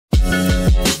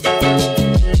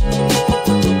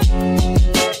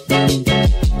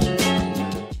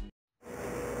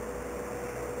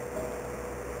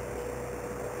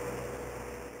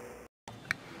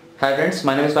Hi friends,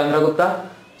 my name is Phanindra Gupta.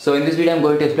 So in this video I am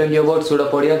going to explain you about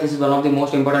pseudopodia. This is one of the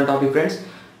most important topic, friends.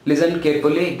 Listen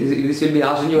carefully. This will be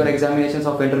asked in your examinations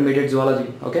of intermediate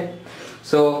zoology. Okay.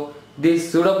 So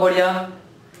these pseudopodia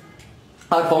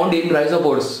are found in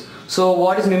rhizopods. So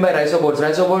what is meant by rhizopods?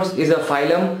 Rhizopods is a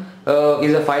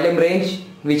phylum range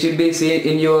which will be seen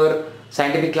in your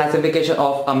scientific classification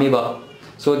of amoeba.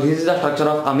 So this is the structure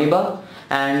of amoeba.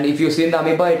 And if you see in the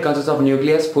amoeba, it consists of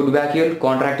nucleus, food vacuole,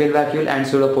 contractile vacuole and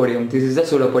pseudopodium. This is the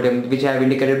pseudopodium which I have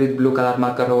indicated with blue color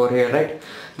marker over here, right?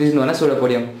 This is known as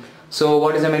pseudopodium. So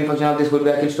what is the main function of this food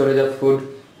vacuole? Storage of food.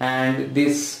 And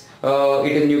this,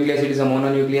 it is nucleus, it is a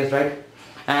mononucleus, right?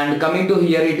 And coming to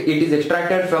here, it is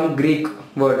extracted from Greek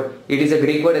word. It is a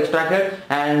Greek word extracted.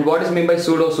 And what is meant by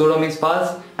pseudo? Pseudo means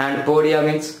false and podia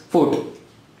means food.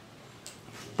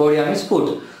 Podia means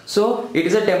food. So it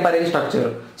is a temporary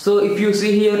structure. So if you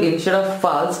see here, instead of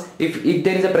false, if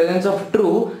there is a presence of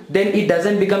true, then it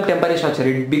doesn't become temporary structure,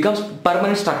 it becomes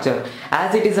permanent structure.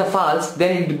 As it is a false,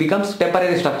 then it becomes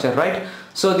temporary structure, right?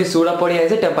 So this pseudopodia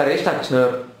is a temporary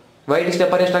structure. Why it is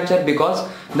temporary structure? Because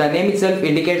the name itself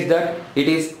indicates that it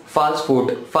is false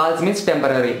food. False means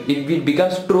temporary. If it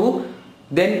becomes true,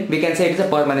 then we can say it is a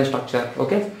permanent structure.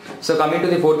 Okay. So coming to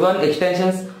the fourth one,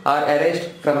 extensions are erased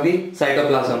from the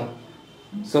cytoplasm.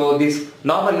 So this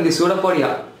normally the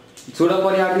pseudopodia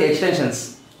are the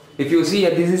extensions. If you see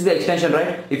here, this is the extension,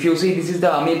 right? If you see, this is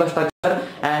the amoeba structure,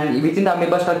 and within the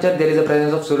amoeba structure there is a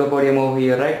presence of pseudopodium over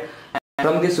here, right? And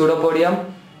from this pseudopodium,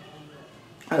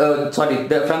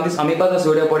 from this amoeba the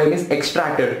pseudopodium is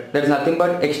extracted. That is nothing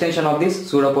but extension of this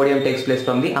pseudopodium takes place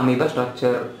from the amoeba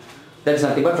structure. That is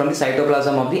nothing but from the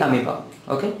cytoplasm of the amoeba.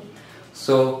 Okay.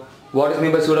 So what is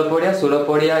meant by pseudopodia?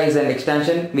 Pseudopodia is an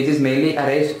extension which is mainly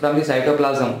erased from the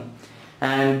cytoplasm.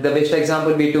 And the best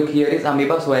example we took here is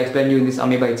amoeba, so I explained you in this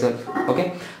amoeba itself.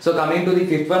 Okay. So coming to the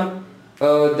fifth one,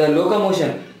 the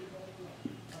locomotion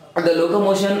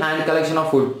and collection of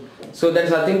food. So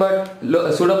that's nothing but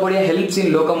pseudopodia helps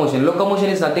in locomotion. Locomotion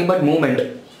is nothing but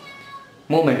movement.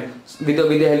 With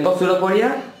the help of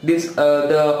pseudopodia,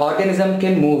 the organism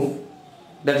can move.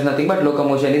 That is nothing but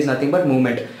locomotion is nothing but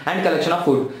movement and collection of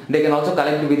food. They can also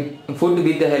collect with food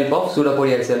with the help of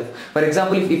pseudopodia itself. For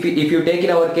example, if you take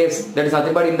in our case, that is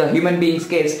nothing but in the human being's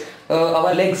case,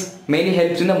 our legs mainly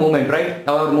helps in the movement, right?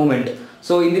 Our movement.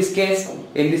 So in this case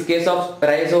of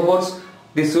rhizopods,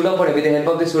 this pseudopodia, with the help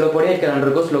of this pseudopodia, it can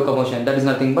undergo locomotion. That is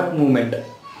nothing but movement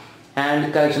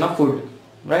and collection of food,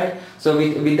 right? So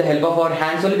with the help of our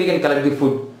hands only we can collect the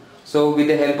food. So with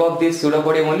the help of this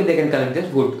pseudopodia only they can collect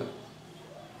this food.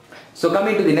 So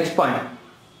coming to the next point,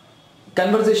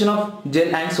 conversion of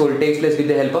gel and soul takes place with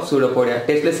the help of pseudopodia,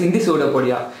 takes place in the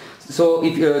pseudopodia. So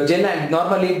if gel and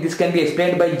normally this can be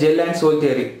explained by gel and soul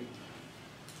theory,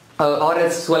 or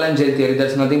as swirl and gel theory.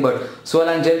 That's nothing but swirl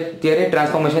and gel theory,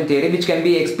 transformation theory, which can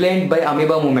be explained by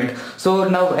amoeba movement. So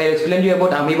now I explained you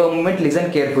about amoeba movement.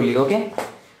 Listen carefully, okay?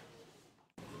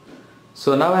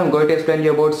 So now I am going to explain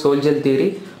you about soul gel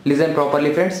theory. Listen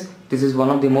properly, friends. This is one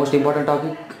of the most important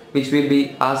topic which will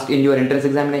be asked in your entrance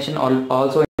examination or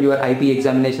also in your IP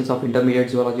examinations of intermediate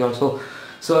zoology also.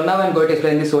 So now I am going to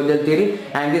explain the soul gel theory,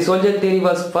 and the soul gel theory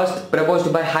was first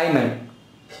proposed by Hyman.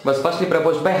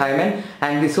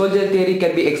 And the soul gel theory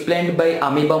can be explained by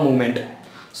amoeba movement.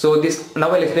 So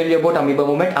now I'll explain you about amoeba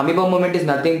movement. Amoeba movement is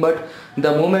nothing but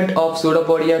the movement of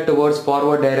pseudopodia towards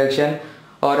forward direction,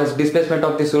 or as displacement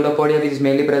of the pseudopodia which is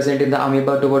mainly present in the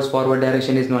amoeba towards forward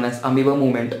direction is known as amoeba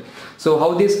movement. So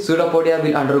how this pseudopodia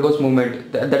will undergoes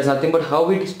movement, that is nothing but how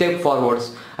it step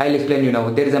forwards. I'll explain you now.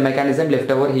 There is a mechanism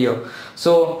left over here.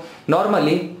 So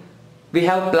normally we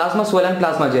have plasma soul and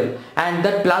plasma gel, and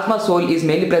that plasma soul is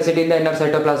mainly present in the inner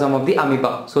cytoplasm of the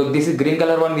amoeba. So this is green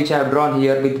color one which I have drawn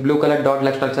here with blue color dot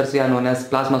like structures are known as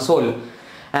plasma soul,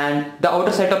 and the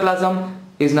outer cytoplasm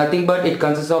is nothing but it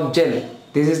consists of gel.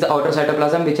 This is the outer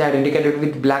cytoplasm which I had indicated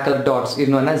with black color dots is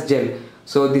known as gel.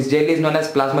 So this gel is known as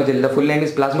plasma gel. The full name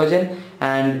is plasma gel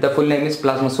and the full name is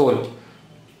plasma soul.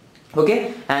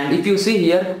 Okay, and if you see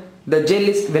here, the gel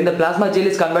is, when the plasma gel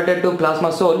is converted to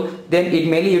plasma soul, then it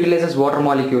mainly utilizes water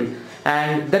molecule,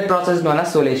 and that process is known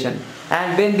as solation.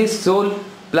 And when this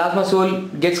plasma soul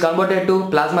gets converted to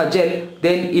plasma gel,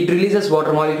 then it releases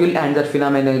water molecule, and that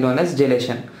phenomenon is known as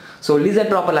gelation. So listen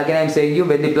properly, again I am saying you,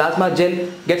 when the plasma gel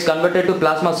gets converted to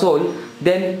plasma soul,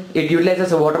 then it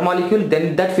utilizes a water molecule,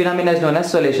 then that phenomenon is known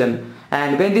as solation.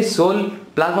 And when this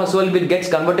plasma soul gets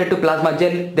converted to plasma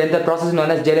gel, then the process is known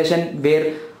as gelation,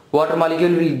 where water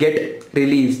molecule will get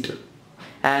released.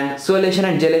 And solation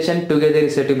and gelation together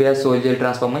is said to be a soul gel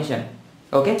transformation.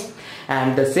 Okay,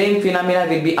 and the same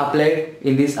phenomena will be applied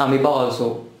in this amoeba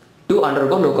also to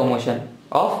undergo locomotion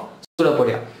of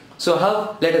pseudopodia. So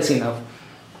how? Let us see now.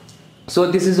 So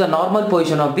this is the normal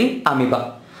position of the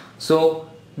amoeba. So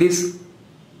this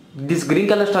green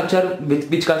color structure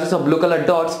which consists of blue colored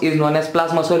dots is known as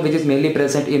plasmasoil, which is mainly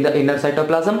present in the inner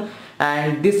cytoplasm,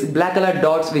 and this black colored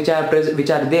dots which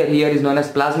are there here is known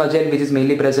as plasma gel, which is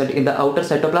mainly present in the outer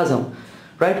cytoplasm,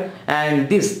 right? And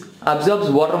this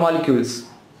absorbs water molecules.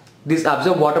 This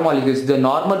absorb water molecules. The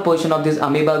normal position of this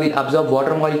amoeba will absorb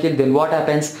water molecule. Then what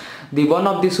happens? The one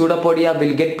of the pseudopodia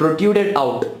will get protruded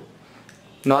out.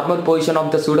 Normal position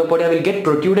of the pseudopodia will get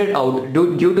protruded out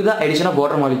due to the addition of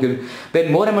water molecule.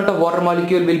 When more amount of water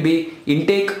molecule will be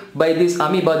intake by this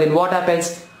amoeba, then what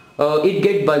happens? It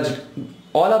get bulged.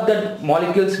 All of the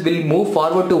molecules will move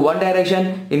forward to one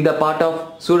direction in the part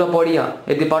of pseudopodia,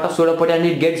 at the part of pseudopodia, and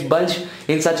it gets bulged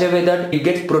in such a way that it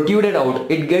gets protruded out.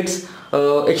 It gets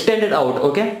extended out.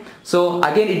 Okay, so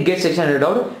again it gets extended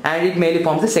out, and it mainly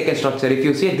forms the second structure. If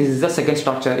you see, this is the second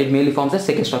structure. It mainly forms the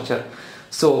second structure.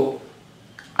 So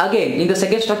again, in the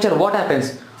second structure, what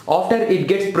happens? After it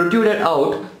gets protruded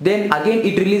out, then again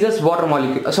it releases water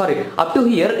molecule. Up to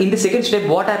here in the second step,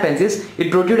 what happens is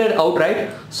it protruded out, right?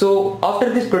 So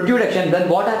after this protrusion, then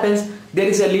what happens? There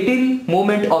is a little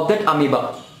movement of that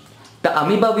amoeba. The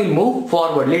amoeba will move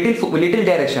forward, little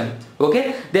direction.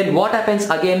 Okay. Then what happens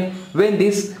again when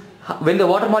the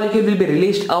water molecule will be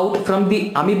released out from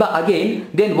the amoeba again?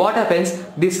 Then what happens?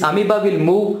 This amoeba will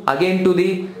move again to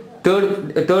the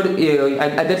third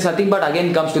that's nothing but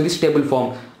again comes to the stable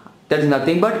form. That is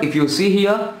nothing but, if you see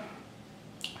here,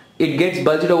 it gets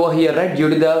bulged over here, right, due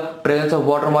to the presence of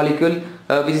water molecule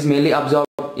which is mainly absorbed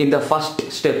in the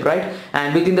first step, right?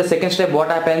 And within the second step, what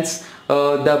happens?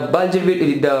 The bulge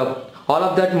will, all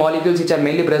of that molecules which are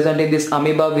mainly present in this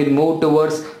amoeba will move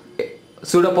towards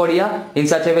pseudopodia in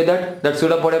such a way that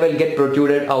pseudopodia will get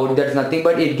protruded out. That is nothing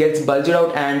but it gets bulged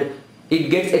out and it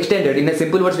gets extended. In a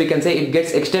simple words, we can say it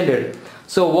gets extended.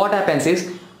 So what happens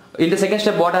is, in the second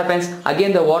step, what happens?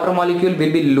 Again the water molecule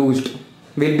will be loosed,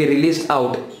 will be released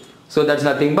out. So that's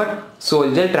nothing but sol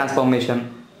gel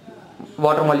transformation.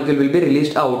 Water molecule will be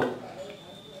released out.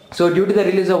 So due to the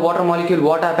release of water molecule,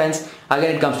 what happens?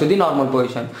 Again it comes to the normal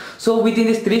position. So within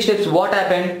these three steps, what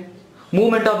happened?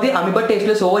 Movement of the amoeba takes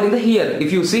place over in the here.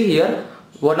 If you see here,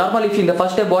 what normal, if in the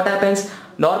first step what happens?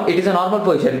 It is a normal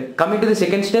position. Coming to the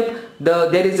second step,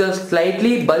 there is a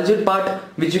slightly bulged part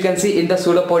which you can see in the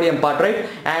pseudopodium part, right?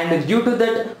 And due to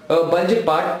that bulged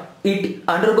part, it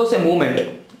undergoes a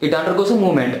movement. It undergoes a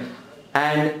movement,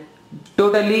 and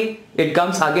totally it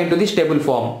comes again to the stable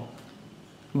form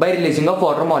by releasing of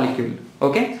water molecule.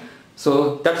 Okay.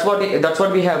 So that's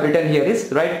what we have written here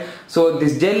is, right? So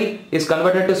this gel is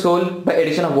converted to sol by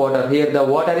addition of water. Here the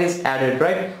water is added,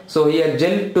 right? So here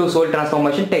gel to sol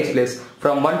transformation takes place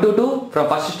from 1 to 2, from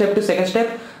first step to second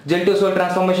step. Gel to sol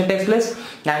transformation takes place,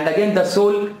 and again the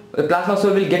plasma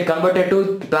sol will get converted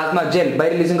to plasma gel by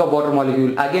releasing of water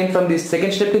molecule. Again from this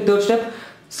second step to third step,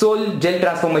 sol gel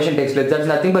transformation takes place. That's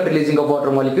nothing but releasing of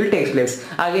water molecule takes place.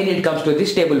 Again it comes to the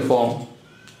stable form.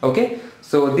 Okay.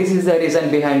 So this is the reason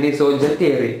behind the sol gel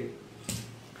theory.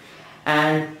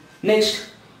 And next,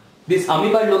 this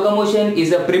amoeboid locomotion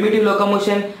is a primitive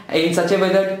locomotion in such a way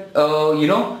that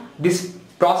this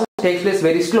process takes place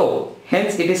very slow.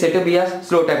 Hence it is said to be a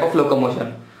slow type of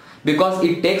locomotion, because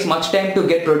it takes much time to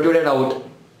get protruded out,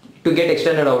 to get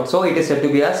extended out. So it is said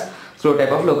to be a slow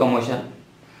type of locomotion.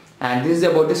 And this is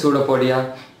about the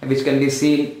pseudopodia, which can be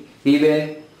seen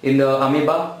even in the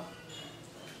amoeba.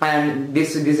 And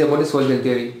this is about the sol gel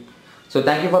theory. So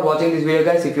thank you for watching this video,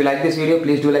 guys. If you like this video,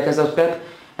 please do like and subscribe.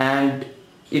 And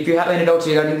if you have any doubts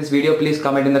regarding this video, please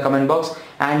comment in the comment box.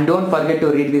 And don't forget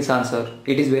to read this answer.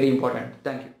 It is very important.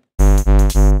 Thank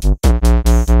you.